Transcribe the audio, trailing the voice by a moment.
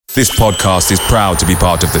This podcast is proud to be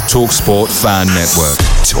part of the TalkSport Fan Network.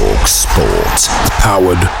 TalkSport.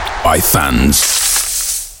 Powered by fans.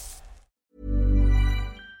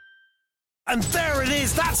 And there it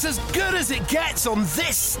is, that's as good as it gets on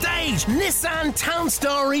this stage. Nissan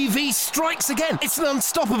Townstar EV strikes again. It's an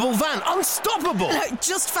unstoppable van, unstoppable.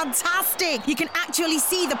 Just fantastic. You can actually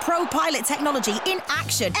see the ProPilot technology in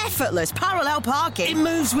action. Effortless parallel parking. It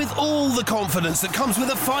moves with all the confidence that comes with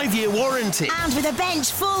a 5-year warranty. And with a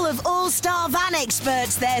bench full of all-star van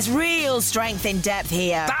experts, there's real strength in depth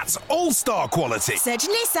here. That's all-star quality. Search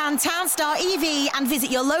Nissan Townstar EV and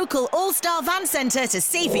visit your local all-star van centre to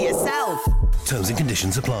see for yourself. Terms and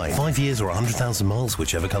conditions apply. 5 years or 100,000 miles,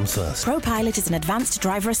 whichever comes first. ProPilot is an advanced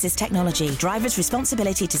driver assist technology. Driver's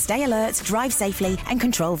responsibility to stay alert, drive safely, and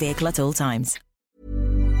control vehicle at all times.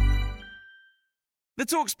 The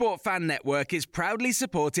TalkSport Fan Network is proudly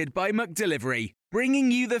supported by McDelivery, bringing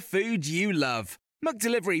you the food you love.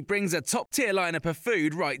 McDelivery brings a top-tier lineup of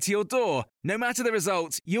food right to your door. No matter the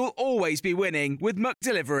result, you'll always be winning with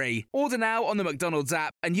McDelivery. Order now on the McDonald's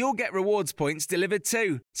app and you'll get rewards points delivered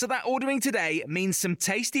too. So that ordering today means some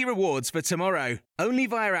tasty rewards for tomorrow. Only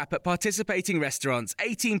via app at participating restaurants.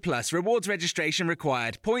 18 plus. Rewards registration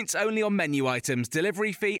required. Points only on menu items.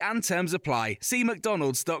 Delivery fee and terms apply. See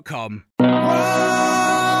mcdonalds.com. What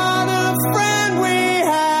a friend we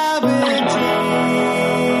have in Jesus.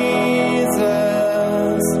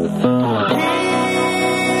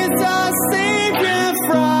 He's our Savior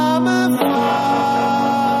from afar.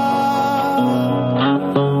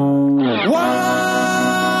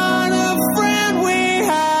 What a friend we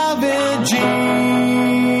have in Jesus.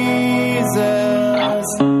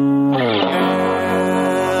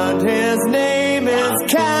 And his name is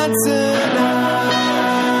Cantona.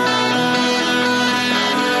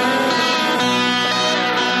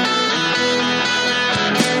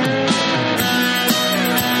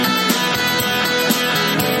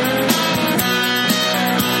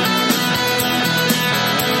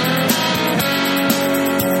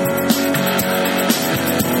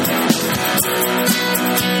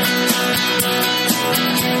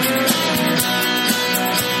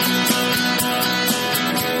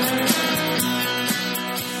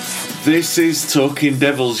 This is Talking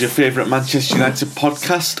Devils, your favourite Manchester United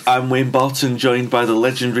podcast. I'm Wayne Barton, joined by the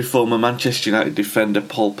legendary former Manchester United defender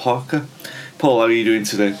Paul Parker. Paul, how are you doing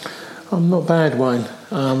today? I'm not bad, Wayne.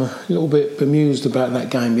 A little bit bemused about that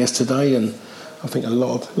game yesterday, and I think a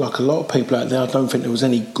lot of people out there, I don't think there was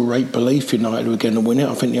any great belief United were going to win it.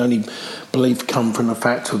 I think the only belief come from the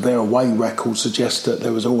fact of their away record suggests that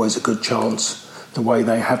there was always a good chance the way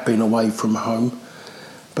they have been away from home.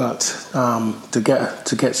 But to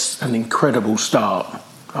get an incredible start,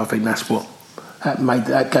 I think that's what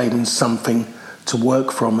that gave them something to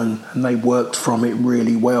work from, and they worked from it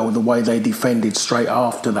really well. The way they defended straight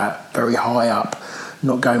after that, very high up,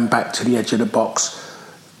 not going back to the edge of the box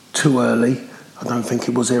too early. I don't think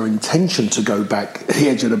it was their intention to go back to the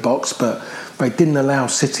edge of the box, but they didn't allow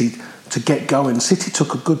City to get going. City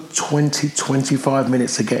took a good 20-25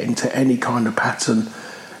 minutes to get into any kind of pattern.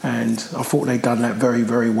 And I thought they'd done that very,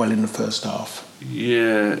 very well in the first half.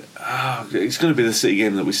 Yeah, it's going to be the City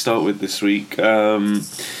game that we start with this week.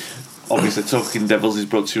 Obviously, Talking Devils is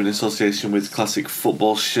brought to you in association with Classic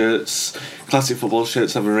Football Shirts. Classic Football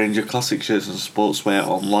Shirts have a range of classic shirts and sportswear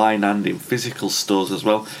online and in physical stores as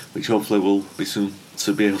well, which hopefully will be soon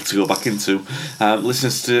to be able to go back into.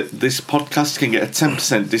 Listeners to this podcast can get a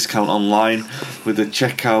 10% discount online with the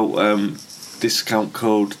checkout discount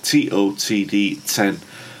code TOTD10.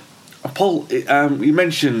 Paul, you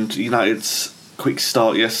mentioned United's quick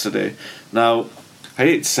start yesterday. Now, I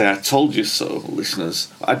hate to say I told you so, listeners.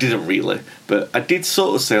 I didn't really, but I did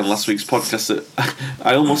sort of say on last week's podcast that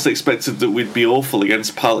I almost expected that we'd be awful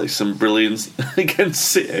against Palace and brilliant against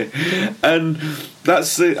City. And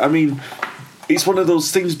that's it. I mean, it's one of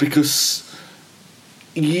those things because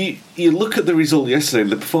you look at the result yesterday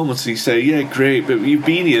and the performance and you say, yeah, great, but you've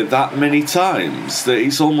been here that many times that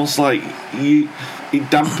it's almost like it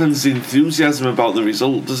dampens the enthusiasm about the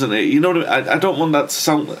result, doesn't it? You know what I mean? I don't want that to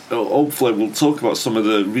sound... Hopefully we'll talk about some of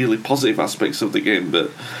the really positive aspects of the game, but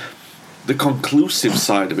the conclusive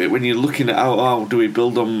side of it, when you're looking at how do we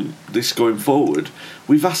build on this going forward,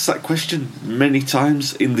 we've asked that question many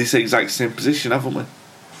times in this exact same position, haven't we?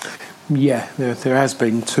 Yeah, there has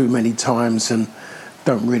been too many times, and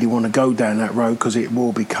don't really want to go down that road because it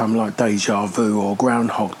will become like deja vu or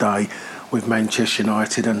Groundhog Day with Manchester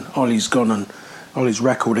United, and Ollie's gone, and Ollie's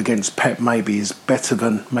record against Pep maybe is better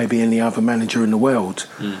than maybe any other manager in the world.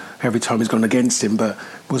 Every time he's gone against him. But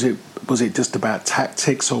was it just about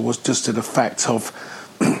tactics, or was just the fact of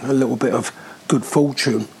a little bit of good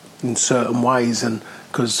fortune in certain ways? And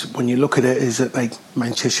because when you look at it, is that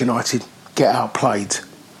Manchester United get outplayed.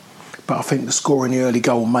 But I think the scoring the early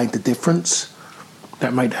goal made the difference.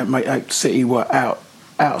 That made City were out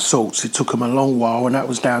sorts. It took them a long while, and that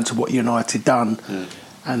was down to what United done.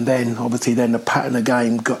 And then obviously the pattern of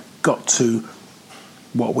game got to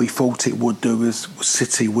what we thought it would do, was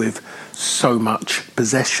City with so much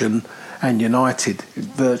possession and United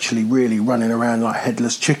virtually really running around like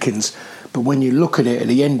headless chickens. But when you look at it at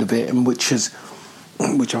the end of it, and which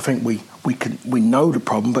I think we know the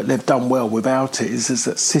problem, but they've done well without it, is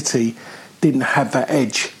that City didn't have that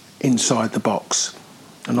edge inside the box.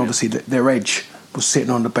 And obviously their edge was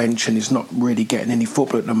sitting on the bench and is not really getting any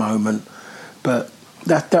football at the moment. But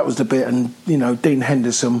that was the bit. And, Dean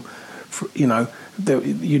Henderson, you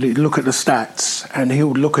look at the stats and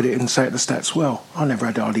he'll look at it and say at the stats, well, I never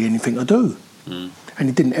had hardly anything to do. And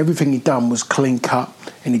he didn't. Everything he'd done was clean cut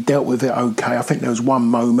and he dealt with it okay. I think there was one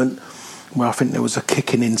moment where I think there was a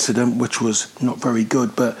kicking incident which was not very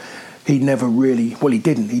good, but he never really... Well, he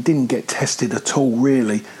didn't get tested at all,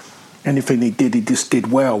 really. Anything he did, he just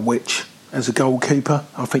did well, which, as a goalkeeper,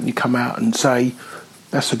 I think you come out and say,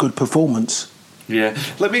 that's a good performance. Yeah,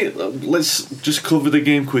 let's just cover the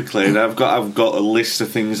game quickly. And I've got a list of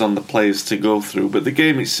things on the players to go through, but the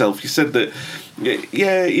game itself, you said that,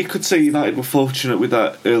 yeah, you could say United were fortunate with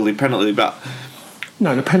that early penalty, but...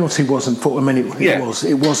 No, the penalty wasn't for. I mean, it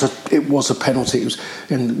was a penalty. It was,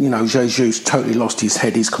 and Jesus totally lost his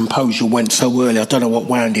head. His composure went so early. I don't know what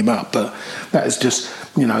wound him up, but that is just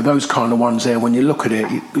those kind of ones there. When you look at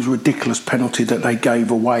it, it was a ridiculous penalty that they gave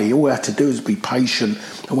away. All he had to do is be patient.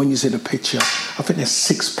 And when you see the picture, I think there's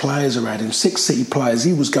 6 players around him, 6 City players.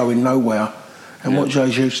 He was going nowhere, and what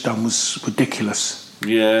Jesus done was ridiculous.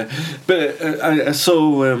 Yeah, but I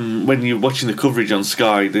saw when you're watching the coverage on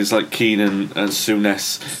Sky, there's like Keane and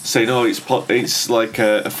Souness saying, it's like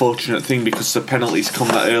a fortunate thing because the penalties come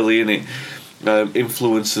that early and it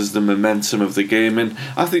influences the momentum of the game. And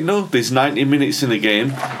I think, no, there's 90 minutes in the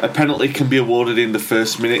game. A penalty can be awarded in the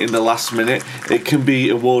first minute, in the last minute. It can be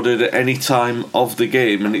awarded at any time of the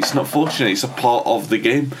game, and it's not fortunate, it's a part of the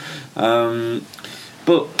game.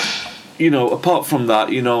 But... apart from that,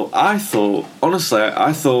 I thought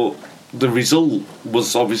the result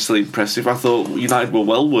was obviously impressive. I thought United were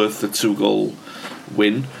well worth the 2-goal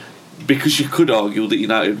win, because you could argue that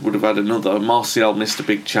United would have had another. Martial missed a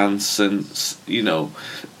big chance, and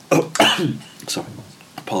sorry,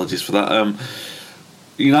 apologies for that.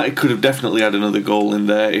 United could have definitely had another goal in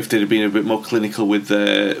there if they'd have been a bit more clinical with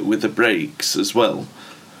the breaks as well.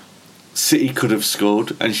 City could have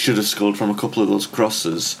scored and should have scored from a couple of those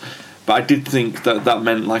crosses. But I did think that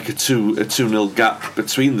meant like a 2-0 gap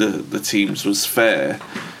between the teams was fair.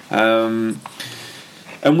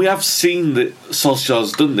 And we have seen that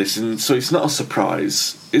Solskjaer's done this, and so it's not a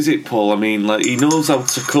surprise, is it, Paul? I mean, like, he knows how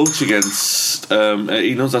to coach against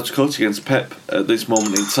Pep at this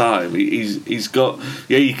moment in time. He's got,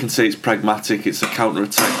 you can say it's pragmatic, it's a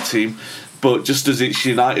counter-attack team, but just as it's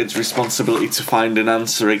United's responsibility to find an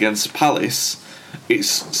answer against Palace, it's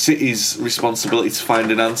City's responsibility to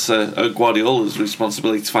find an answer, Guardiola's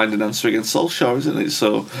responsibility to find an answer against Solskjaer, isn't it?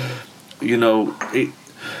 So,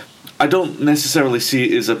 I don't necessarily see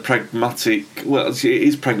it as a pragmatic... Well, it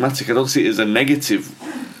is pragmatic. I don't see it as a negative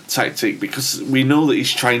tactic, because we know that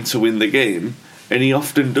he's trying to win the game, and he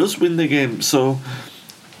often does win the game. So,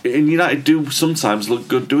 and United do sometimes look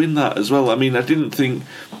good doing that as well. I mean, I didn't think...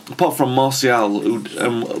 Apart from Martial, who,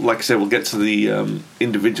 like I said, we'll get to the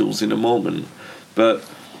individuals in a moment, but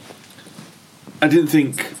I didn't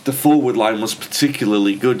think the forward line was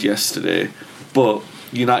particularly good yesterday, but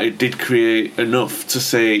United did create enough to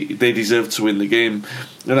say they deserved to win the game.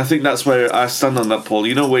 And I think that's where I stand on that, Paul.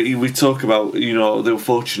 Where we talk about, they were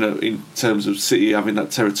fortunate in terms of City having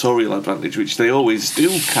that territorial advantage, which they always do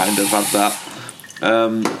kind of have that.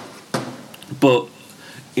 But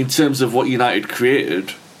in terms of what United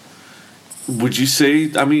created, would you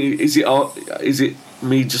say, I mean, is it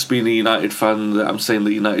me just being a United fan that I'm saying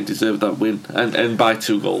that United deserved that win and by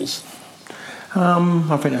 2 goals?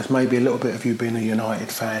 I think that's maybe a little bit of you being a United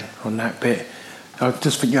fan on that bit. I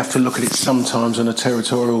just think you have to look at it sometimes on the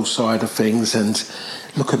territorial side of things and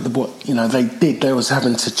look at what they did. They was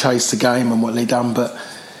having to chase the game and what they done,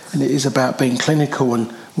 and it is about being clinical,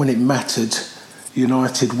 and when it mattered,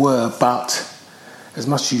 United were. But as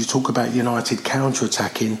much as you talk about United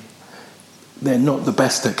counter-attacking, they're not the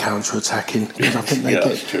best at counter-attacking, because I think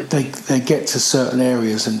they get to certain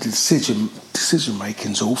areas and decision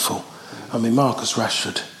making's awful. I mean, Marcus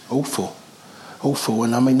Rashford, awful.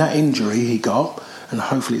 And I mean, that injury he got, and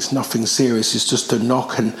hopefully it's nothing serious. It's just a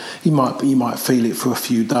knock, and he might feel it for a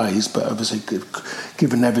few days. But obviously,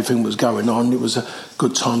 given everything that was going on, it was a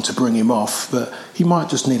good time to bring him off. But he might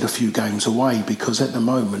just need a few games away, because at the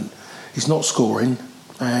moment he's not scoring,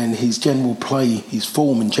 and his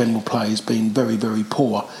form in general play has been very, very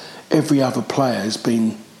poor. Every other player has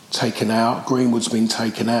been taken out. Greenwood's been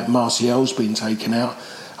taken out. Martial's been taken out.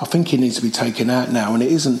 I think he needs to be taken out now, and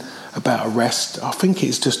it isn't about a rest. I think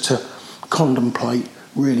it's just to contemplate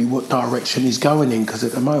really what direction he's going in, because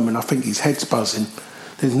at the moment I think his head's buzzing.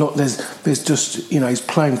 There's just, he's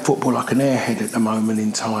playing football like an airhead at the moment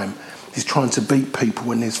in time. He's trying to beat people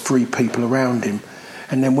when there's 3 people around him,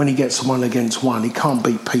 and then when he gets 1 against 1, he can't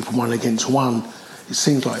beat people 1 against 1. It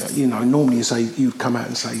seems like, normally you come out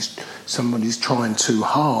and say somebody's trying too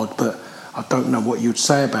hard, but I don't know what you'd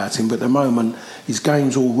say about him. But at the moment his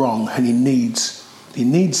game's all wrong, and he needs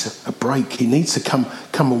a break. He needs to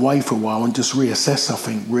come away for a while and just reassess, I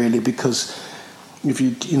think, really, because if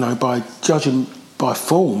by judging by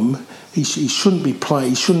form, he shouldn't be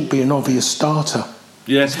playing. He shouldn't be an obvious starter.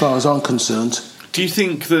 Yeah. As far as I'm concerned. Do you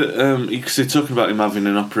think that because they're talking about him having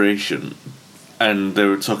an operation, and they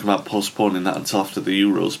were talking about postponing that until after the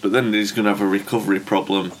Euros, but then he's going to have a recovery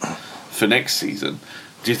problem for next season?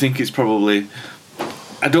 Do you think it's probably,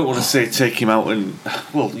 I don't want to say take him out and,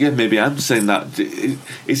 well, yeah, maybe I'm saying that.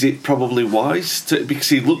 Is it probably wise to, because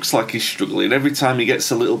he looks like he's struggling every time he gets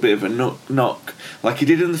a little bit of a knock, like he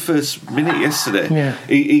did in the first minute yesterday. Yeah.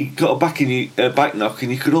 He got a back knock,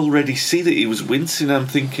 and you could already see that he was wincing. I'm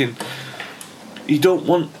thinking, you don't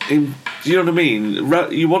want him, do you know what I mean?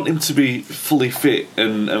 You want him to be fully fit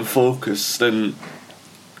and focused, and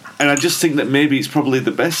I just think that maybe it's probably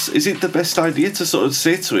the best. Is it the best idea to sort of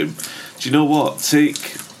say to him, do you know what,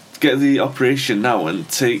 get the operation now and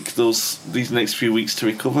take these next few weeks to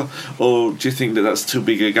recover? Or do you think that that's too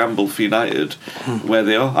big a gamble for United where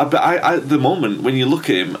they are? But I at the moment, when you look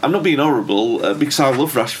at him, I'm not being horrible, because I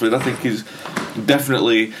love Rashford. I think he's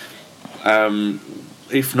definitely,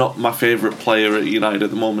 if not my favourite player at United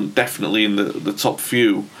at the moment, definitely in the top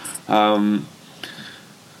few. But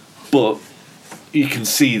you can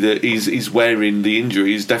see that he's wearing the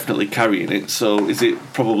injury, he's definitely carrying it. So is it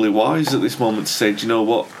probably wise at this moment to say, do you know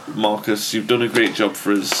what, Marcus, you've done a great job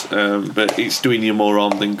for us, but it's doing you more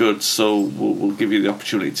harm than good, so we'll give you the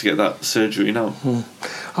opportunity to get that surgery now?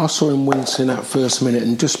 I saw him wince in that first minute,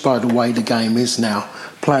 and just by the way the game is now,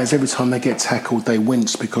 players, every time they get tackled, they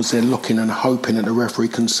wince because they're looking and hoping that the referee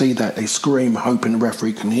can see that. They scream, hoping the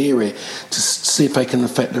referee can hear it, to see if they can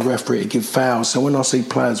affect the referee to give fouls. So when I see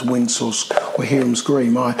players wince or hear them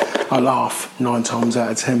scream, I laugh 9 times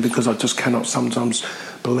out of 10, because I just cannot sometimes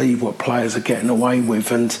believe what players are getting away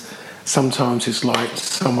with. And sometimes it's like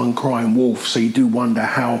someone crying wolf. So you do wonder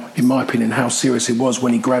how, in my opinion, how serious it was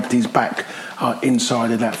when he grabbed his back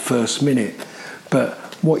inside of that first minute. But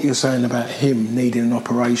what you're saying about him needing an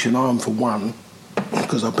operation, I'm for one,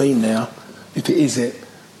 because I've been there. If it is it,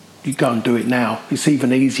 you go and do it now. It's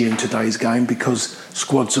even easier in today's game because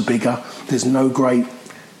squads are bigger. There's no great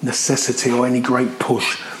necessity or any great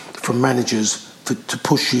push from managers to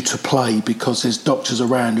push you to play, because there's doctors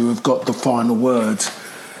around who have got the final words.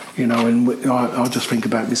 And I just think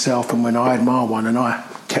about myself, and when I had my one and I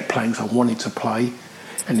kept playing because I wanted to play,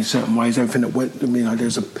 and in certain ways everything that went,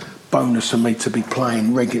 there's a bonus for me to be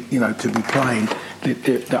playing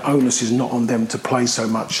the onus is not on them to play so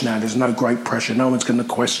much now. There's no great pressure. No one's going to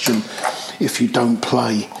question if you don't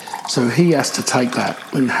play. So he has to take that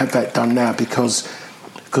and have that done now, because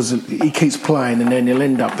he keeps playing, and then he'll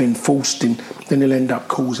end up being forced in. Then he'll end up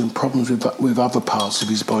causing problems with other parts of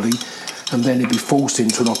his body, and then he'll be forced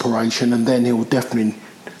into an operation, and then he'll definitely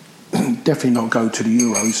not go to the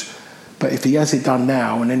Euros. But if he has it done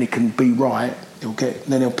now, and then he can be right, he'll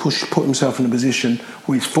put himself in a position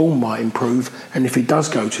where his form might improve. And if he does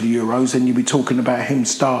go to the Euros, then you'll be talking about him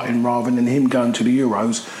starting rather than him going to the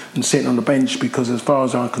Euros and sitting on the bench. Because as far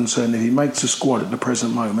as I'm concerned, if he makes the squad at the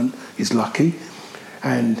present moment, he's lucky.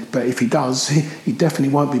 But if he does, he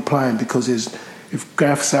definitely won't be playing, because if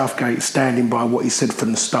Gareth Southgate is standing by what he said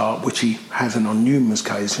from the start, which he hasn't on numerous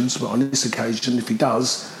occasions, but on this occasion, if he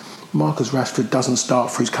does, Marcus Rashford doesn't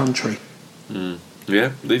start for his country.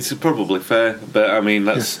 Yeah, it's probably fair, but I mean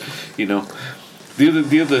that's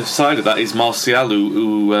the other side of that is Martial,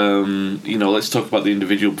 who let's talk about the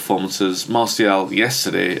individual performances. Martial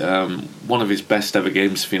yesterday, one of his best ever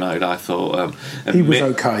games for United, I thought. He was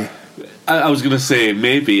okay. I was going to say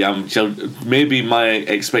maybe my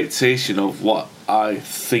expectation of what I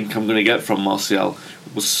think I'm going to get from Martial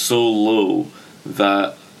was so low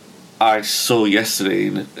that I saw yesterday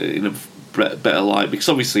in a better light, because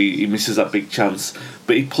obviously he misses that big chance,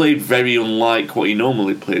 but he played very unlike what he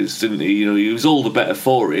normally plays, didn't he? You know, he was all the better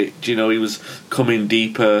for it. You know, he was coming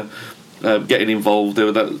deeper, getting involved. There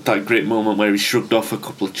was that great moment where he shrugged off a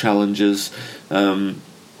couple of challenges.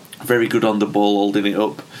 Very good on the ball, holding it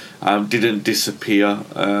up. Didn't disappear.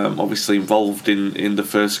 Obviously involved in the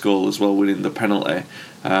first goal as well, winning the penalty.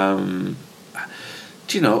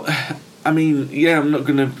 Do you know? I mean, yeah, I'm not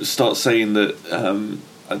going to start saying that.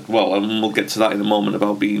 Well, and we'll get to that in a moment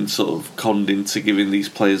about being sort of conned into giving these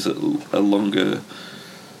players a longer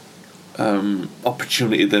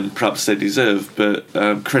opportunity than perhaps they deserve. But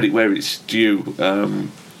credit where it's due.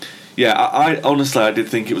 Yeah, I honestly I did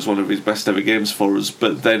think it was one of his best ever games for us.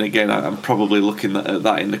 But then again, I'm probably looking at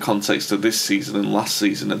that in the context of this season and last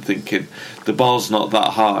season and thinking the bar's not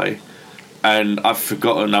that high. And I've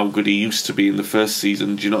forgotten how good he used to be in the first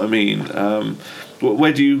season. Do you know what I mean?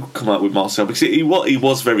 Where do you come out with Martial? Because he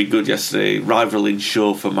was very good yesterday, rivaling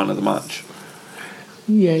Shaw for man of the match.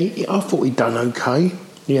 Yeah, I thought he'd done okay.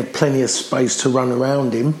 He had plenty of space to run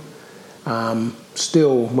around him.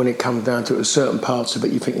 Still, when it comes down to it, certain parts of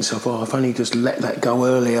it, you think to yourself, oh, if only just let that go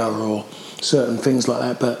earlier, or certain things like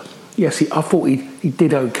that. But yes, I thought he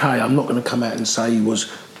did okay. I'm not going to come out and say he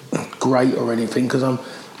was great or anything, because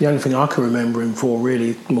the only thing I can remember him for,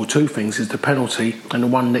 really, well, two things, is the penalty and the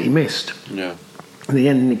one that he missed. Yeah. In the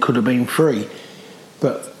end, it could have been 3.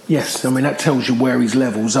 But yes, I mean, that tells you where his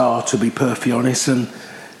levels are, to be perfectly honest, and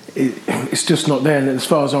it's just not there. And as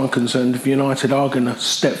far as I'm concerned, if United are going to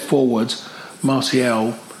step forwards, Martial,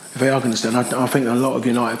 if they are going to step, and I think a lot of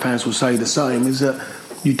United fans will say the same, is that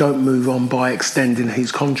you don't move on by extending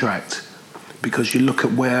his contract, because you look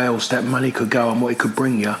at where else that money could go and what it could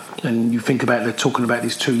bring you, and you think about, they're talking about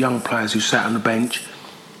these 2 young players who sat on the bench.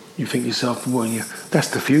 You think to yourself, well, that's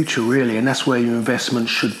the future, really, and that's where your investment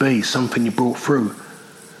should be, something you brought through.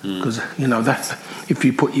 Because, you know, that if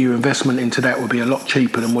you put your investment into that, would be a lot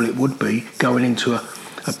cheaper than what it would be going into a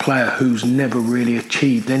player who's never really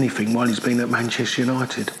achieved anything while he's been at Manchester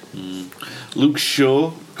United. Luke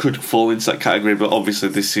Shaw could fall into that category, but obviously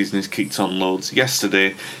this season he's kicked on loads.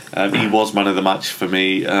 Yesterday, he was man of the match for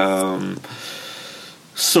me.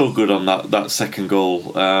 So good on that second goal,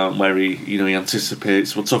 where he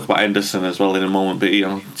anticipates. We'll talk about Henderson as well in a moment, but he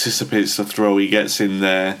anticipates the throw. He gets in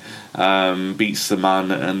there, beats the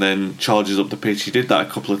man, and then charges up the pitch. He did that a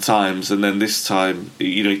couple of times, and then this time,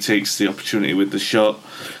 he takes the opportunity with the shot,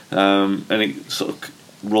 and it sort of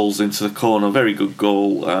rolls into the corner. Very good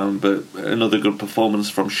goal, but another good performance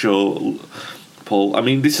from Shaw. Paul, I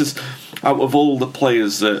mean, this is, out of all the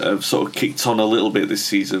players that have sort of kicked on a little bit this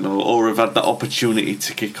season, or have had that opportunity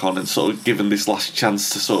to kick on and sort of given this last chance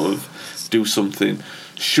to sort of do something,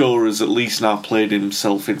 Shaw has at least now played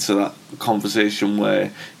himself into that conversation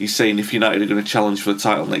where he's saying if United are going to challenge for the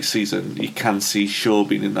title next season, you can see Shaw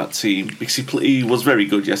being in that team, because he was very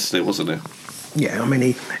good yesterday, wasn't he? Yeah, I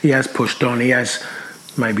mean, he has pushed on. He has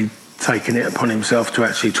maybe taking it upon himself to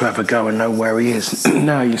have a go and know where he is.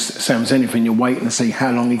 Now, Sam's anything, you're waiting to see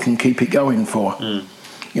how long he can keep it going for.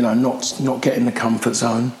 You know, not get in the comfort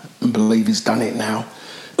zone and believe he's done it now.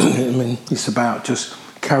 I mean, it's about just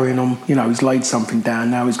carrying on. You know, he's laid something down,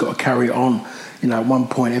 now he's got to carry it on. You know, at one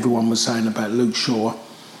point everyone was saying about Luke Shaw,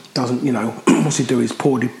 doesn't, you know, what's he do, he's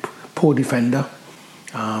poor defender.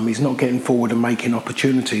 He's not getting forward and making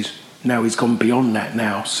opportunities. Now he's gone beyond that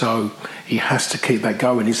now, so he has to keep that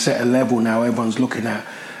going. He's set a level now everyone's looking at,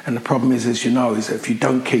 and the problem is, as you know, is that if you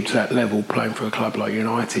don't keep to that level playing for a club like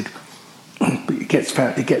United,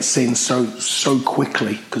 it gets seen so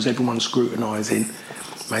quickly, because everyone's scrutinising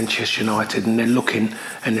Manchester United and they're looking,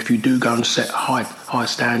 and if you do go and set high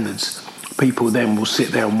standards, people then will sit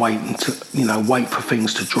there and wait for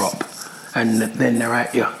things to drop, and then they're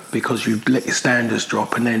at you because you've let your standards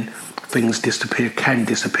drop, and then things can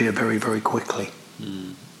disappear very, very quickly.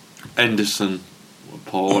 Henderson,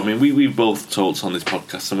 Paul, I mean, we've both talked on this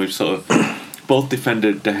podcast, and we've sort of both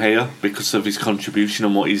defended De Gea because of his contribution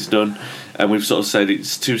and what he's done, and we've sort of said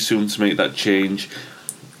it's too soon to make that change.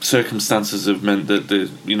 Circumstances have meant that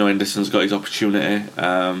Henderson's got his opportunity.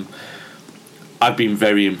 I've been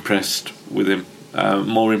very impressed with him,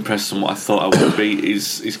 more impressed than what I thought I would be.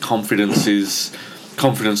 His confidence,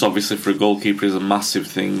 obviously, for a goalkeeper is a massive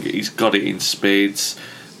thing. He's got it in spades,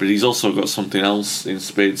 but he's also got something else in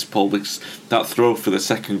spades, Paul, because that throw for the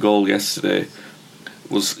second goal yesterday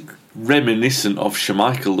was reminiscent of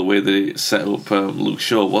Schmeichel, the way that it set up Luke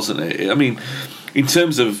Shaw, wasn't it? I mean, in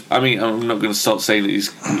terms of, I'm not going to stop saying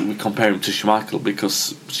that we compare him to Schmeichel,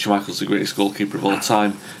 because Schmeichel's the greatest goalkeeper of all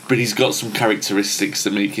time, but he's got some characteristics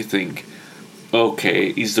that make you think,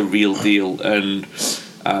 okay, he's the real deal. And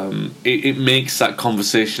it makes that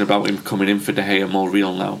conversation about him coming in for De Gea more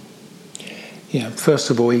real now. Yeah, first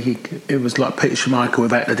of all, it was like Peter Schmeichel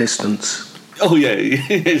without the distance. Oh, yeah.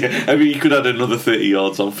 I mean, you could add another 30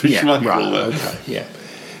 yards on for Schmeichel. Right, okay, yeah.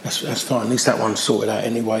 That's fine. At least that one's sorted out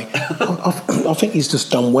anyway. I think he's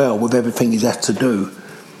just done well with everything he's had to do.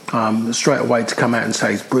 Straight away to come out and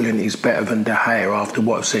say he's brilliant, he's better than De Gea after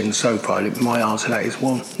what I've seen so far. My answer to that is,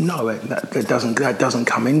 well, no, that doesn't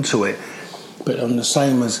come into it. But on the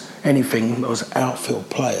same as anything as outfield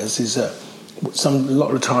players, is that a lot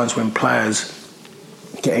of the times when players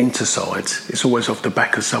get into sides, it's always off the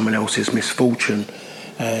back of someone else's misfortune,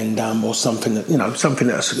 and or something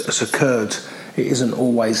that's occurred. It isn't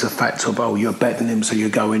always a fact of, oh, you're better than him, so you're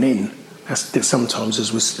going in. Sometimes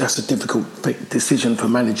that's a difficult decision for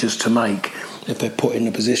managers to make if they're put in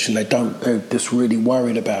a position they're just really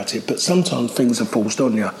worried about it. But sometimes things are forced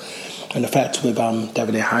on you, and the fact with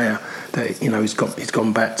David De Gea that he's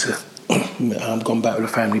gone back to gone back with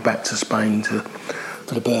the family back to Spain for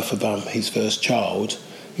the birth of his first child.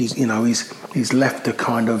 He's left a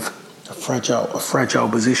kind of a fragile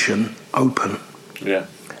position open. Yeah.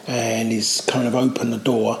 And he's kind of opened the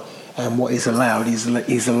door, and what he's allowed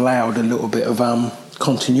a little bit of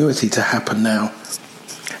continuity to happen now,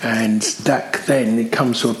 and that then it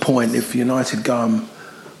comes to a point if United go and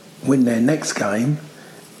win their next game,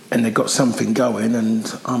 and they've got something going,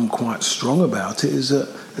 and I'm quite strong about it. Is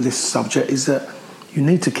that this subject is that you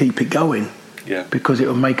need to keep it going, because it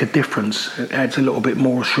will make a difference. It adds a little bit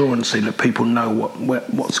more assurance that people know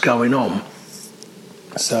what's going on.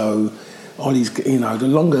 So. Ollie's, the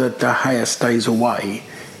longer De Gea stays away,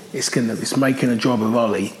 it's making a job of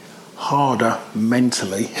Ollie harder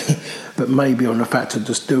mentally, but maybe on the fact of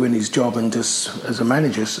just doing his job and just as a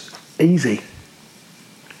manager, easy,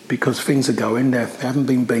 because things are going. They haven't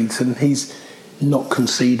been beaten. He's not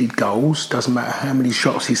conceded goals. Doesn't matter how many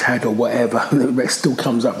shots he's had or whatever. The rest still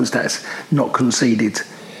comes up as that's not conceded.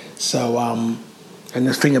 So. And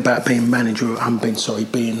the thing about being being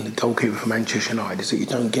the goalkeeper for Manchester United is that you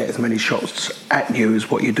don't get as many shots at you as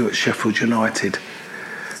what you do at Sheffield United.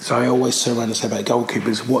 So I always say around and say about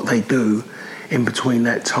goalkeepers, what they do in between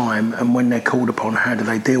that time and when they're called upon, how do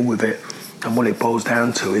they deal with it? And what it boils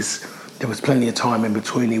down to is there was plenty of time in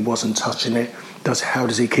between he wasn't touching it. How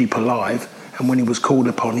does he keep alive? And when he was called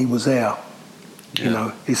upon, he was there.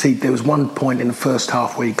 Yeah. You see, there was one point in the first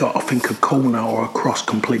half where he got, I think, a corner or a cross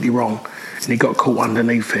completely wrong, and he got caught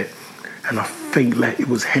underneath it, and I think that it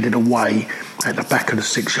was headed away at the back of the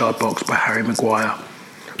 6-yard box by Harry Maguire.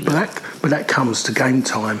 But that comes to game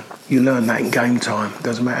time. You learn that in game time. It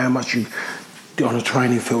doesn't matter how much you do on a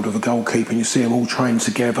training field with a goalkeeper and you see them all train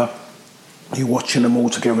together. You're watching them all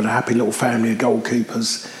together, the happy little family of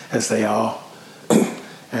goalkeepers as they are.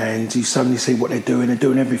 And you suddenly see what they're doing. They're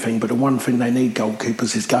doing everything. But the one thing they need,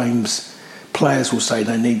 goalkeepers, is games. Players will say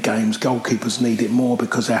they need games. Goalkeepers need it more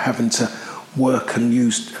because they're having to work and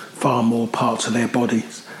use far more parts of their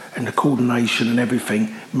bodies. And the coordination and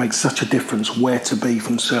everything makes such a difference where to be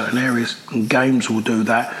from certain areas. And games will do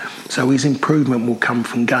that. So his improvement will come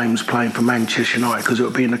from games playing for Manchester United, because it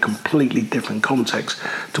will be in a completely different context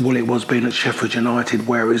to what it was being at Sheffield United,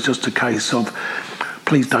 where it was just a case of,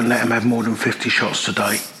 please don't let him have more than 50 shots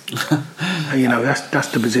today. That's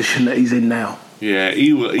the position that he's in now. Yeah,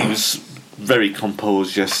 he was very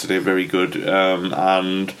composed yesterday, very good,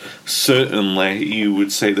 and certainly you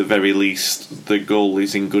would say at the very least the goal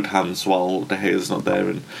is in good hands while De Gea's not there,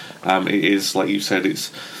 and it is, like you said,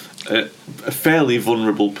 it's a fairly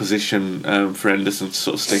vulnerable position for Henderson to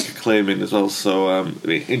sort of stake a claim in as well, so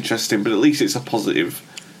interesting, but at least it's a positive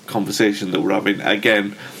conversation that we're having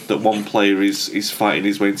again, that one player is fighting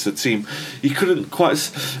his way into the team. You couldn't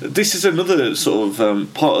quite. This is another sort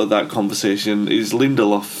of part of that conversation is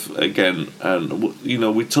Lindelof again, and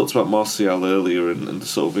we talked about Martial earlier and the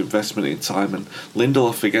sort of investment in time, and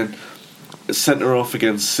Lindelof again, centre off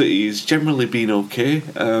against City has generally been okay,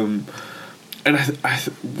 and I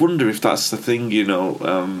wonder if that's the thing.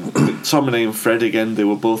 McTominay and Fred again, they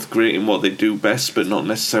were both great in what they do best, but not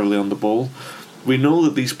necessarily on the ball. We know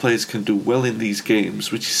that these players can do well in these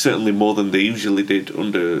games, which is certainly more than they usually did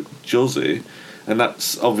under Jose, and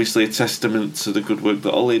that's obviously a testament to the good work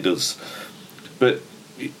that Ole does. But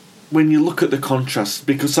when you look at the contrast,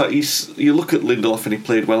 because you look at Lindelof and he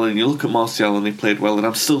played well, and you look at Martial and he played well, and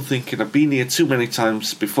I'm still thinking, I've been here too many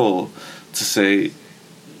times before to say,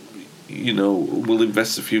 we'll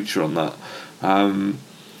invest the future on that.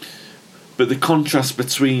 But the contrast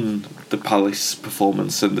between the Palace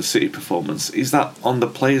performance and the City performance, is that on the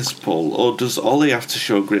players, Paul, or does Ollie have to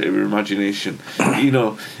show greater imagination?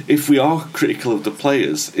 If we are critical of the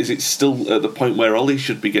players, is it still at the point where Ollie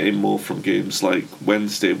should be getting more from games like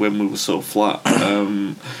Wednesday when we were so flat?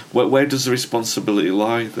 Where does the responsibility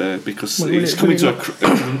lie there? Because it's coming to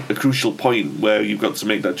a crucial point where you've got to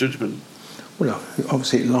make that judgment. Well,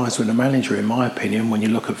 obviously it lies with the manager, in my opinion, when you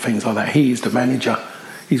look at things like that. He is the manager.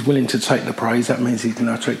 He's willing to take the praise. That means he's going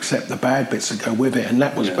to have to accept the bad bits and go with it. And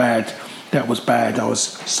that was bad. That was bad. I was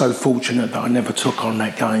so fortunate that I never took on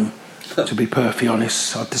that game. To be perfectly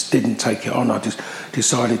honest, I just didn't take it on. I just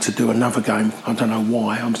decided to do another game. I don't know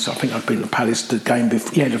why. I think I'd been to Palace the game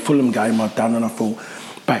before. Yeah, the Fulham game I'd done, and I thought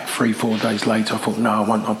back 3-4 days later, I thought no,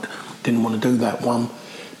 I didn't want to do that one.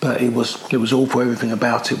 But it was awful. Everything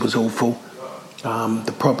about it was awful.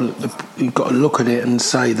 The problem, you've got to look at it and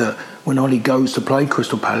say that when Ollie goes to play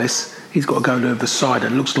Crystal Palace, he's got to go to the side.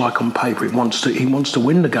 It looks like on paper he wants to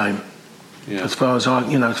win the game. Yeah. As far as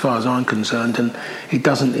I'm concerned, and it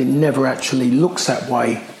doesn't. It never actually looks that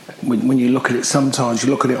way. When you look at it, sometimes you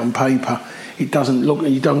look at it on paper, it doesn't look.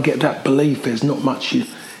 You don't get that belief. There's not much. You're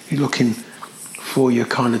looking for your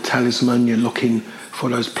kind of talisman. You're looking for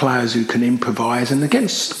those players who can improvise. And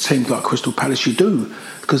against teams like Crystal Palace, you do,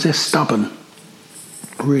 because they're stubborn.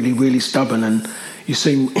 Really, really stubborn, and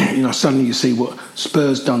suddenly you see what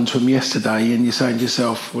Spurs done to them yesterday, and you're saying to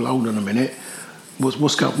yourself, "Well, hold on a minute,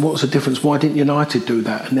 what's the difference? Why didn't United do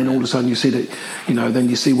that?" And then all of a sudden you see that, then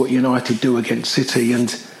you see what United do against City,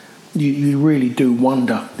 and you really do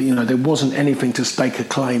wonder. There wasn't anything to stake a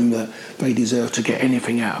claim that they deserved to get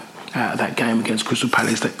anything out of that game against Crystal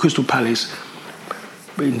Palace. That Crystal Palace,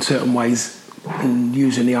 in certain ways, and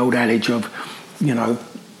using the old adage of,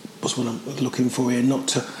 what's what I'm looking for here, not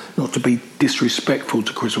to be disrespectful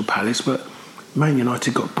to Crystal Palace, but Man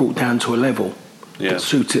United got brought down to a level that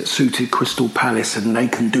suited Crystal Palace, and they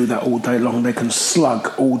can do that all day long. They can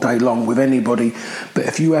slug all day long with anybody, but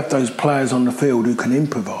if you have those players on the field who can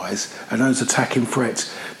improvise and those attacking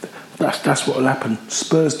threats, that's what will happen.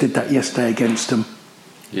 Spurs did that yesterday against them,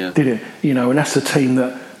 did it? And that's a team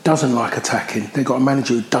that doesn't like attacking. They've got a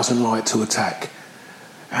manager who doesn't like to attack,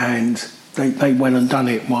 and They went and done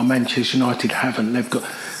it while Manchester United haven't.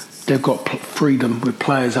 They've got freedom with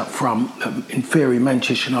players up front that in theory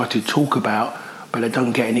Manchester United talk about, but they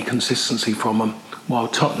don't get any consistency from them, while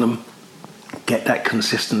Tottenham get that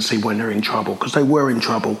consistency when they're in trouble, because they were in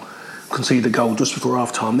trouble. Conceded a goal just before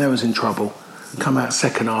half-time, they was in trouble. Come out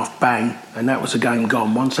second half, bang, and that was the game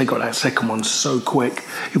gone. Once they got that second one so quick,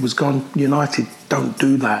 it was gone. United don't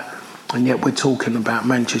do that, and yet we're talking about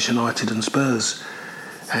Manchester United and Spurs,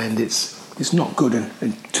 and it's not good,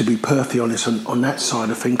 and to be perfectly honest on that side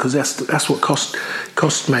of things, because that's what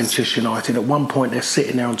cost Manchester United. At one point they're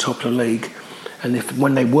sitting there on top of the league, and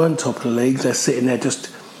when they weren't top of the league, they're sitting there just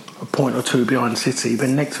a point or two behind City.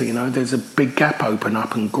 Then next thing you know, there's a big gap open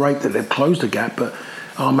up, and great that they've closed the gap, but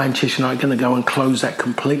are Manchester United going to go and close that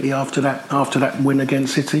completely after that win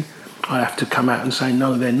against City? I have to come out and say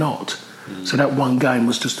no, they're not. So that one game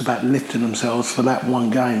was just about lifting themselves for that one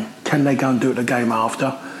game. Can they go and do it the game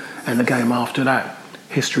after? And the game after that,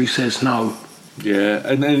 history says no. Yeah,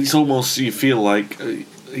 and it's almost, you feel like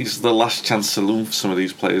it's the last chance saloon for some of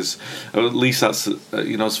these players. Or at least that's,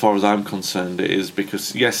 as far as I'm concerned, it is,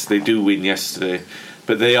 because yes, they do win yesterday,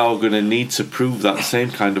 but they are going to need to prove that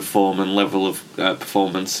same kind of form and level of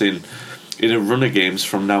performance in a run of games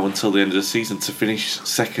from now until the end of the season to finish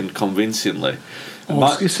second convincingly.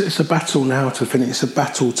 It's a battle now to finish. It's a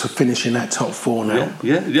battle to finish in that top four now.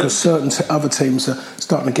 Yeah. Because certain other teams are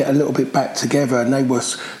starting to get a little bit back together, and they were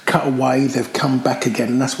cut away. They've come back again,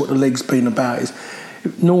 and that's what the league's been about. Is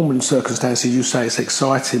normal circumstances, you say it's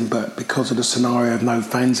exciting, but because of the scenario of no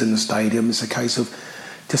fans in the stadium, it's a case of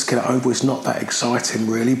just get it over. It's not that exciting,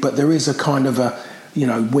 really. But there is a kind of a,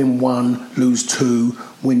 win one, lose two,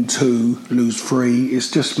 win two, lose three. It's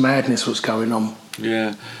just madness what's going on.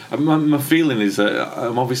 Yeah, my feeling is that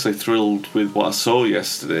I'm obviously thrilled with what I saw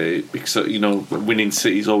yesterday, because winning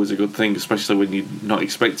City is always a good thing, especially when you're not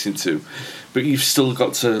expecting to. But you've still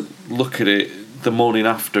got to look at it the morning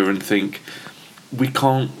after and think, we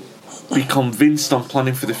can't be convinced on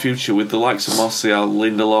planning for the future with the likes of Martial,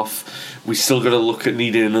 Lindelof. We still got to look at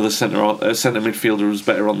needing another centre midfielder who's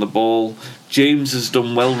better on the ball. James has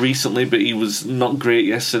done well recently, but he was not great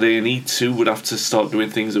yesterday, and he too would have to start doing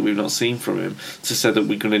things that we've not seen from him to say that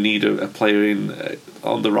we're going to need a player in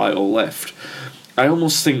on the right or left. I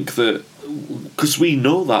almost think that, because we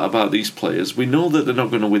know that about these players, we know that they're not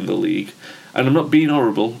going to win the league. And I'm not being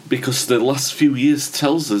horrible, because the last few years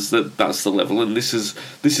tells us that that's the level, and this is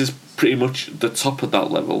pretty much the top of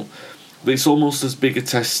that level. But it's almost as big a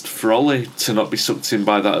test for Ollie to not be sucked in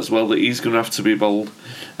by that as well, that he's going to have to be bold.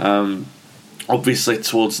 Obviously,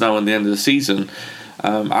 towards now and the end of the season,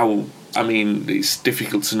 it's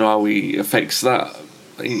difficult to know how he affects that,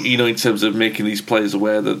 in terms of making these players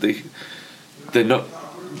aware that they're not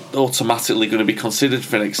automatically going to be considered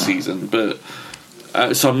for next season. But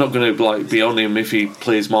so I'm not going to be on him if he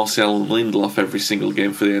plays Martial and Lindelof every single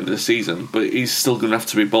game for the end of the season. But he's still going to have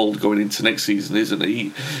to be bold going into next season, isn't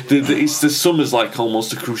he? The summer's like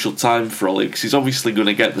almost a crucial time for Ollie, because he's obviously going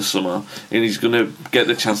to get the summer and he's going to get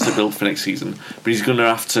the chance to build for next season. But he's going to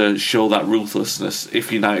have to show that ruthlessness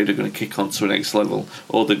if United are going to kick on to a next level,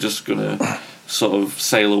 or they're just going to sort of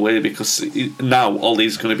sail away, because now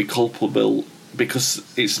Ollie's going to be culpable, because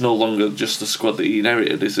it's no longer just the squad that he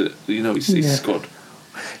inherited, is it? It's his squad.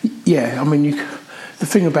 Yeah, the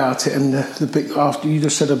thing about it, and the big, after you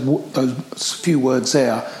just said those few words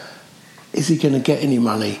there, is he going to get any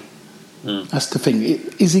money? That's the thing.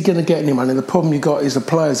 Is he going to get any money? The problem you got is the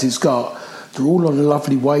players he's got, they're all on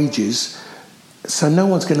lovely wages, so no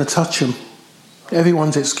one's going to touch them.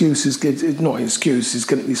 Everyone's excuse is not an excuse,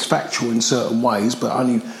 is factual in certain ways, but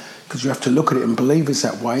only because you have to look at it and believe it's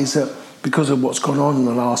that way, is that because of what's gone on in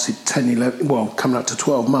the last 10, 11, coming up to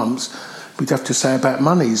 12 months, we'd have to say about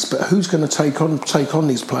monies. But who's going to take on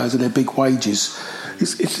these players at their big wages?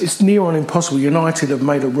 It's near on impossible. United have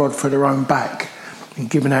made a rod for their own back in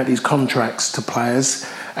giving out these contracts to players,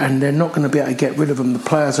 and they're not going to be able to get rid of them. The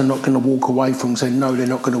players are not going to walk away from them saying, no, they're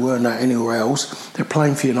not going to earn that anywhere else. They're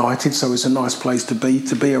playing for United, so it's a nice place to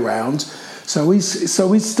be around. So he's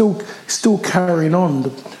still carrying on.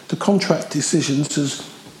 The contract decisions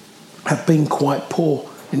have been quite poor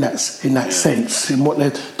in that sense, in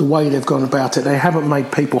the way they've gone about it. They haven't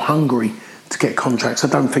made people hungry to get contracts. I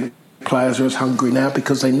don't think players are as hungry now,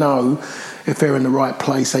 because they know if they're in the right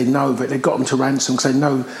place, they know that they've got them to ransom, because they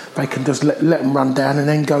know they can just let them run down and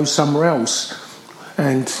then go somewhere else.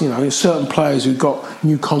 And there's certain players who've got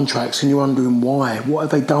new contracts and you're wondering why. What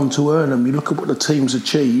have they done to earn them? You look at what the team's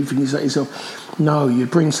achieved and you say to yourself, no, you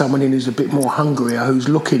bring someone in who's a bit more hungrier, who's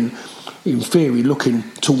looking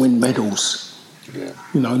to win medals. Yeah.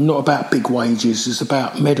 Not about big wages. It's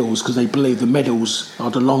about medals, because they believe the medals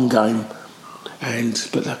are the long game.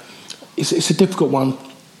 But it's a difficult one.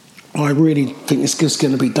 I really think it's just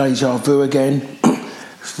going to be deja vu again.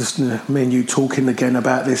 It's just me and you talking again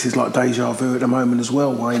about this is like deja vu at the moment as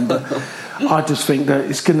well, Wayne. But I just think that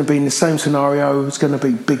it's going to be in the same scenario. It's going to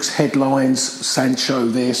be big headlines, Sancho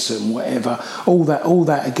this and whatever, all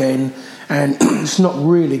that again. And it's not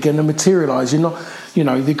really going to materialise.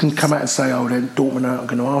 They can come out and say, oh, then Dortmund aren't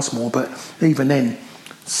going to ask more. But even then,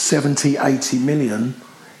 70, 80 million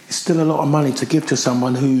is still a lot of money to give to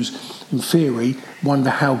someone who's, in theory, wonder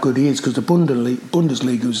how good he is, because the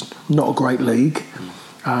Bundesliga is not a great league.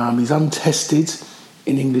 He's untested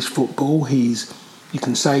in English football. You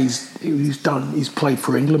can say he's played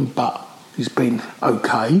for England, but he's been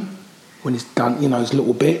okay when he's done, his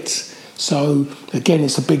little bits. So again,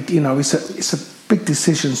 it's a big, it's a big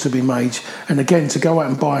decisions to be made. And again, to go out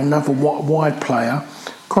and buy another wide player,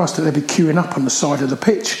 Christ, they'd be queuing up on the side of the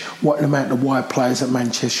pitch. What an amount of wide players that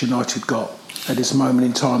Manchester United got at this moment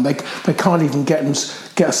in time. They can't even get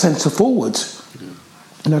a centre forward.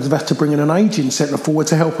 They've had to bring in an aging centre forward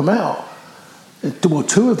to help them out. Well,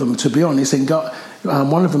 two of them, to be honest, and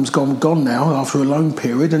one of them's gone now after a loan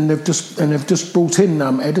period, and they've just brought in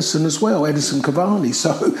Edison as well, Edison Cavani.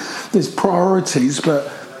 So there's priorities,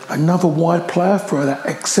 but another wide player for that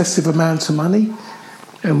excessive amount of money.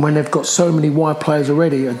 And when they've got so many wide players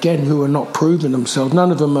already, again, who are not proving themselves,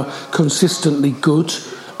 none of them are consistently good.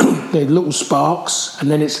 They're little sparks,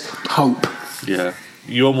 and then it's hope. Yeah.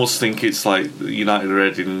 You almost think it's like United are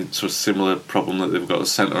heading into a similar problem that they've got a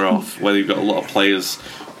centre off, where they've got a lot of players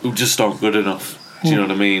who just aren't good enough. Do you know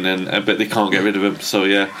what I mean? But they can't get rid of him. So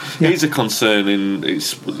it is a concern. And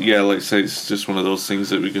it's like I say, it's just one of those things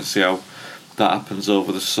that we can see how that happens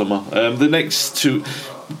over the summer. The next two,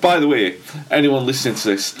 by the way, anyone listening to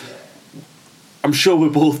this, I'm sure we're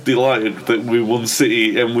both delighted that we won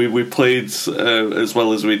City and we played as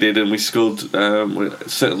well as we did, and we scored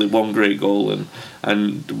certainly one great goal,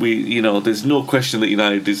 and we, there's no question that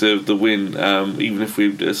United deserved the win, even if we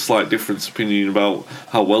have a slight difference opinion about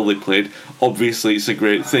how well they played. Obviously, it's a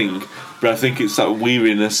great thing, but I think it's that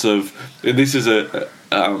weariness of, and this is a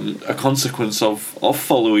consequence of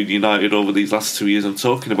following United over these last 2 years and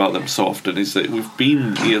talking about them so often, is that we've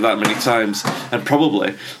been here that many times and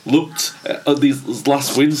probably looked at these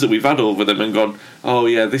last wins that we've had over them and gone, oh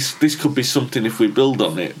yeah, this could be something if we build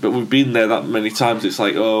on it. But we've been there that many times, it's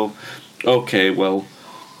like, oh, okay, well,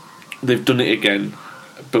 they've done it again.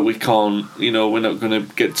 but we can't, we're not going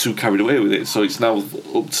to get too carried away with it. So it's now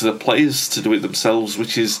up to the players to do it themselves,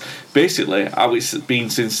 which is basically how it's been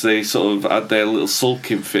since they sort of had their little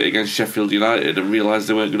sulking fit against Sheffield United and realised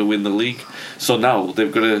they weren't going to win the league. So now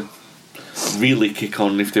they've got to really kick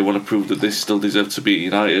on if they want to prove that they still deserve to be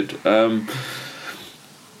United.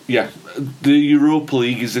 The Europa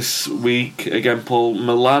League is this week again, Paul.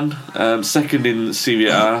 Milan, second in Serie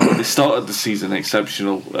A. They started the season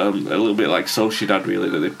exceptional, a little bit like Sociedad really,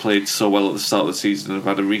 that they played so well at the start of the season and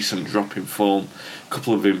have had a recent drop in form, a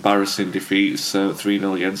couple of embarrassing defeats,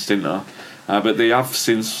 3-0 against Inter, but they have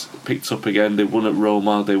since picked up again. They won at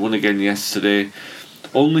Roma, they won again yesterday,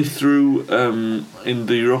 only through in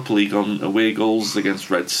the Europa League on away goals against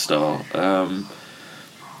Red Star.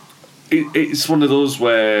 It's one of those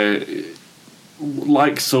where,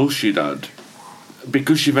 like Sociedad,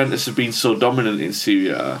 because Juventus have been so dominant in Serie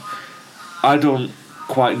A, I don't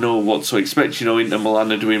quite know what to expect. Inter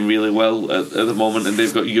Milan are doing really well at the moment, and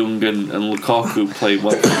they've got Young and Lukaku playing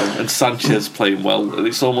well for them, and Sanchez playing well. And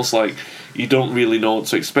it's almost like you don't really know what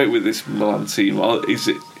to expect with this Milan team.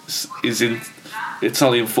 Is in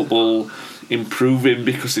Italian football improving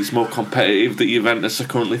because it's more competitive that Juventus are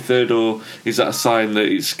currently third, or is that a sign that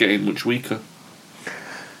it's getting much weaker?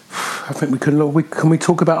 I think can we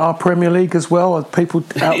talk about our Premier League as well? Are people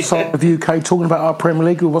outside of the UK talking about our Premier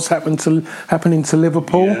League with what's happening to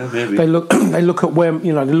Liverpool? Yeah, maybe. They look at where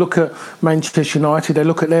they look at Manchester United. They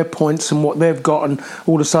look at their points and what they've got, and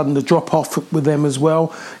all of a sudden the drop off with them as well.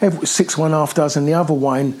 6-1 half dozen the other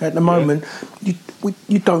way. And at the moment,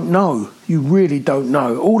 you don't know. You really don't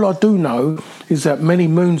know. All I do know is that many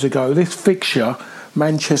moons ago, this fixture,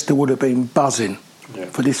 Manchester would have been buzzing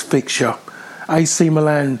for this fixture. AC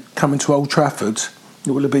Milan coming to Old Trafford,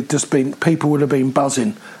 it would have people would have been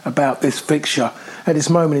buzzing about this fixture. At this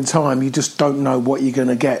moment in time, you just don't know what you're going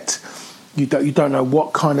to get. You don't know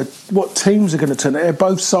what teams are going to turn. They're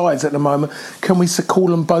both sides at the moment. Can we call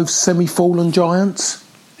them both semi-fallen giants?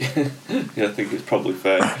 Yeah, I think it's probably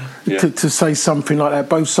fair. Yeah. To say something like that.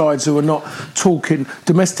 Both sides who are not talking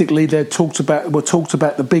domestically, were talked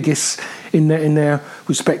about the biggest in their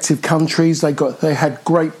respective countries. They had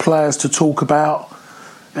great players to talk about,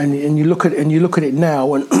 and you look at it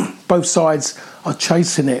now, and both sides are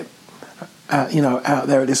chasing it. Out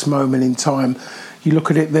there at this moment in time, you look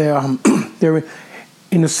at it. They're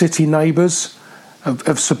inner city neighbours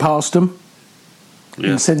have surpassed them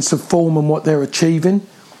in sense of form and what they're achieving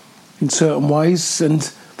in certain ways,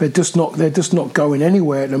 and they're just not going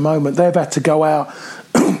anywhere at the moment. They've had to go out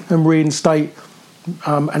and reinstate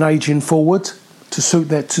an aging forward to suit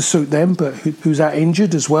them, but who's out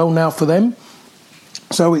injured as well now for them.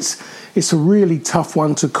 So it's a really tough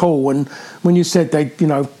one to call. And when you said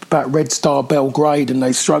about Red Star Belgrade and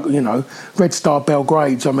they struggle, Red Star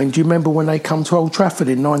Belgrade. I mean, do you remember when they come to Old Trafford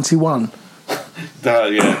in '91?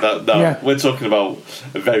 We're talking about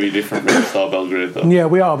a very different Red Star Belgrade, though. Yeah,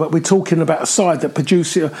 we are, but we're talking about a side that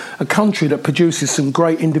produces a country that produces some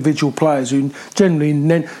great individual players who generally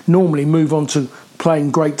normally move on to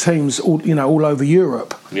playing great teams, all over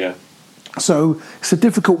Europe. Yeah. So it's a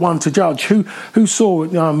difficult one to judge. Who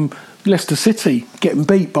saw Leicester City getting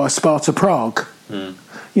beat by Sparta Prague?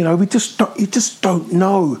 You just don't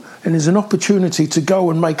know. And there's an opportunity to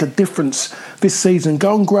go and make a difference this season.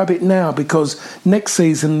 Go and grab it now, because next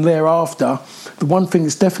season thereafter, the one thing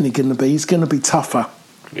it's definitely going to be tougher.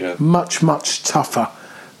 Yeah. Much, much tougher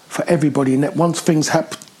for everybody. And that once things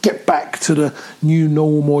get back to the new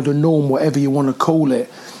norm or the norm, whatever you want to call it.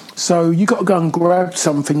 So you got to go and grab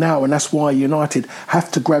something now, and that's why United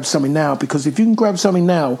have to grab something now, because if you can grab something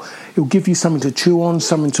now, it'll give you something to chew on,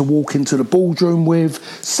 something to walk into the boardroom with,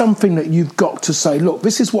 something that you've got to say, look,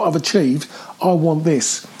 this is what I've achieved, I want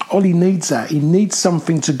this. Ollie needs that. He needs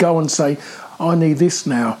something to go and say, I need this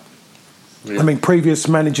now. Yeah. I mean, previous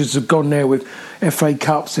managers have gone there with FA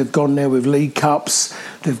Cups, they've gone there with League Cups,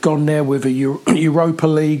 they've gone there with a Europa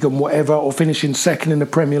League and whatever, or finishing second in the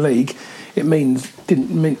Premier League. It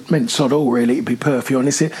meant sod all, really, to be perfectly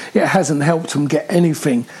honest. It hasn't helped them get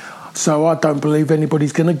anything. So I don't believe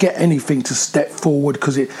anybody's going to get anything to step forward,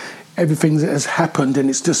 because everything that has happened, and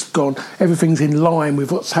it's just gone, everything's in line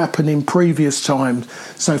with what's happened in previous times.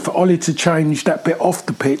 So for Ollie to change that bit off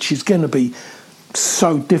the pitch is going to be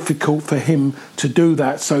so difficult for him to do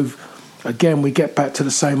that. So again, we get back to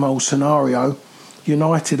the same old scenario.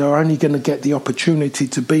 United are only going to get the opportunity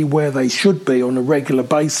to be where they should be on a regular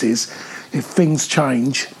basis if things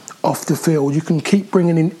change off the field. You can keep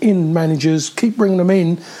bringing in managers, keep bringing them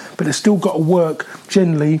in, but they've still got to work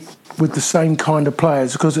generally with the same kind of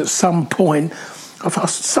players, because at some point,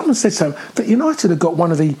 someone said something, that United have got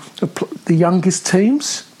one of the youngest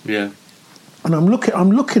teams. Yeah. And I'm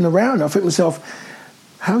looking around. I think to myself,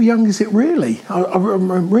 how young is it really?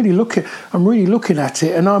 I'm really looking at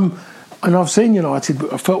it, and I've seen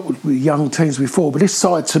United. I felt with young teams before, but this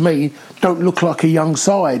side to me don't look like a young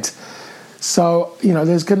side. So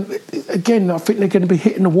there's going to, again. I think they're going to be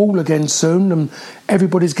hitting the wall again soon, and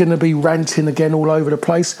everybody's going to be ranting again all over the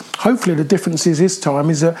place. Hopefully, the difference is this time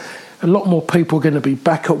is that a lot more people are going to be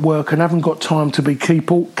back at work and haven't got time to be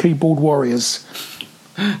keyboard warriors.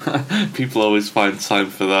 People always find time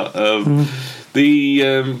for that.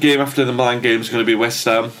 The game after the Milan game is going to be West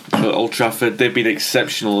Ham at Old Trafford. They've been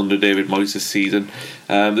exceptional under David Moyes this season.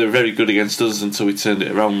 They were very good against us until we turned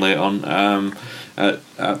it around late on.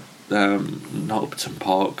 Not Upton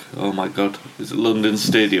Park. Oh my God, is it London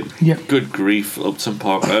Stadium? Yeah. Good grief, Upton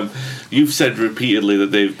Park. You've said repeatedly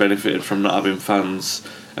that they've benefited from not having fans.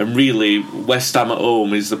 And really, West Ham at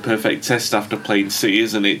home is the perfect test after playing City,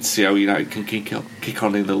 isn't it? To see how United can kick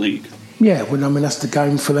on in the league. Yeah, well, I mean, that's the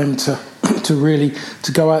game for them to really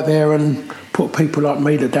go out there and put people like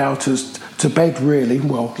me, the doubters, to bed, really.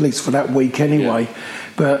 Well, at least for that week anyway. Yeah.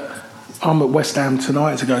 But I'm at West Ham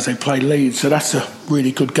tonight to go as they play Leeds, so that's a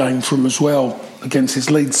really good game for them as well against his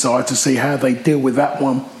Leeds side to see how they deal with that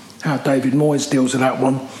one, how David Moyes deals with that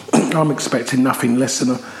one. I'm expecting nothing less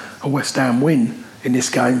than a West Ham win in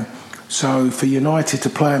this game. So for United to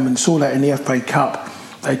play them, and saw that in the FA Cup,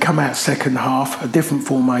 they come out second half, a different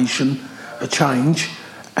formation, a change,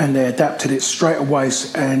 and they adapted it straight away,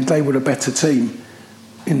 and they were a better team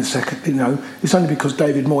in the second. It's only because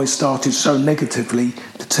David Moyes started so negatively,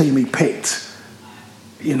 the team he picked,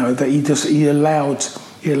 that he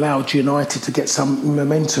allowed United to get some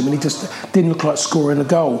momentum, and he just didn't look like scoring a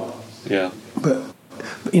goal. Yeah. But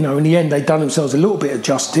in the end, they done themselves a little bit of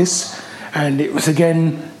justice. And it was,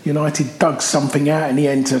 again, United dug something out in the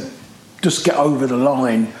end to just get over the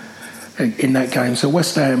line in that game. So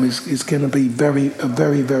West Ham is going to be a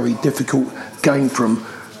very, very difficult game for them.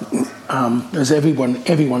 As everyone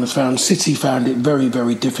has found, City found it very,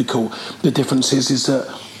 very difficult. The difference is that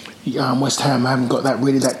West Ham haven't got that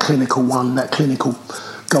clinical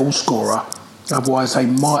goal scorer. Otherwise, they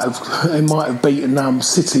might have beaten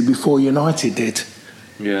City before United did.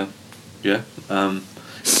 Yeah.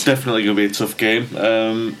 It's definitely going to be a tough game.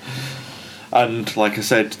 And like I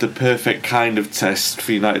said, the perfect kind of test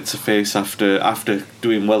for United to face after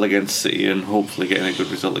doing well against City and hopefully getting a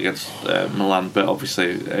good result against Milan. But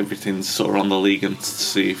obviously everything's sort of on the league, and to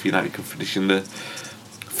see if United can finish in the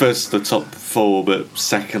top four, but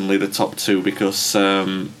secondly the top two, because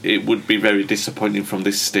it would be very disappointing from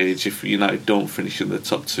this stage if United don't finish in the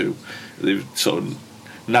top two. They've sort of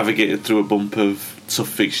navigated through a bump of tough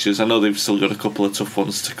fixtures. I know they've still got a couple of tough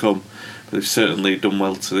ones to come, but they've certainly done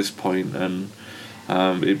well to this point, and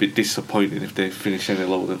it'd be disappointing if they finish any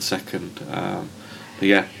lower than second. But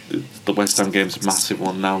yeah, the West Ham game's a massive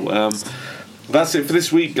one now. That's it for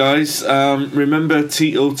this week, guys. Remember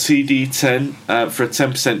TOTD10 for a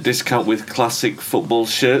 10% discount with classic football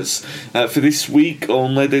shirts. For this week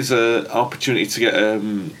only, there's an opportunity to get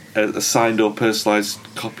a signed or personalised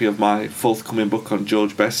copy of my forthcoming book on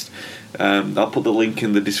George Best. I'll put the link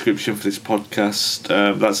in the description for this podcast.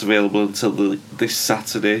 That's available until this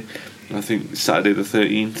Saturday. I think Saturday the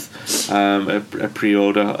 13th. A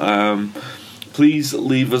pre-order. Please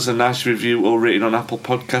leave us a nice review or rating on Apple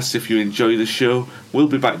Podcasts if you enjoy the show. We'll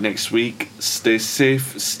be back next week. Stay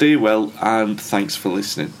safe, stay well, and thanks for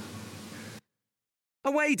listening.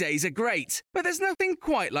 Away days are great, but there's nothing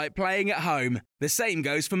quite like playing at home. The same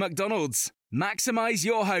goes for McDonald's. Maximise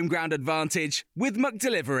your home ground advantage with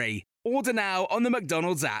McDelivery. Order now on the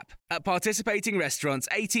McDonald's app. At participating restaurants,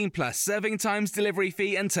 18 plus, serving times, delivery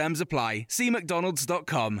fee and terms apply. See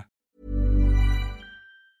mcdonalds.com.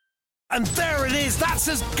 And there it is, that's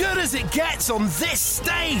as good as it gets on this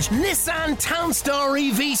stage. Nissan Townstar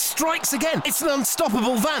EV strikes again. It's an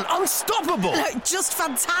unstoppable van, unstoppable. Look, just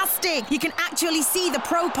fantastic. You can actually see the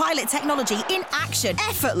ProPilot technology in action.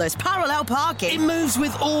 Effortless parallel parking. It moves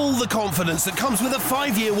with all the confidence that comes with a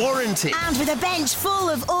 5-year warranty. And with a bench full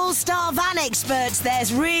of all-star van experts,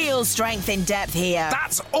 there's real strength in depth here.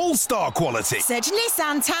 That's all-star quality. Search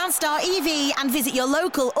Nissan Townstar EV and visit your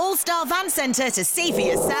local all-star van centre to see for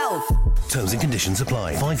yourself. Terms and conditions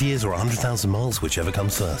apply. 5 years or 100,000 miles, whichever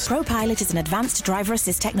comes first. ProPilot is an advanced driver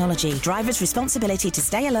assist technology. Driver's responsibility to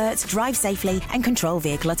stay alert, drive safely, and control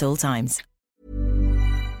vehicle at all times.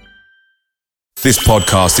 This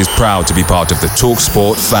podcast is proud to be part of the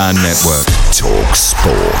TalkSport Fan Network.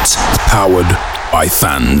 TalkSport. Powered by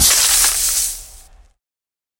fans.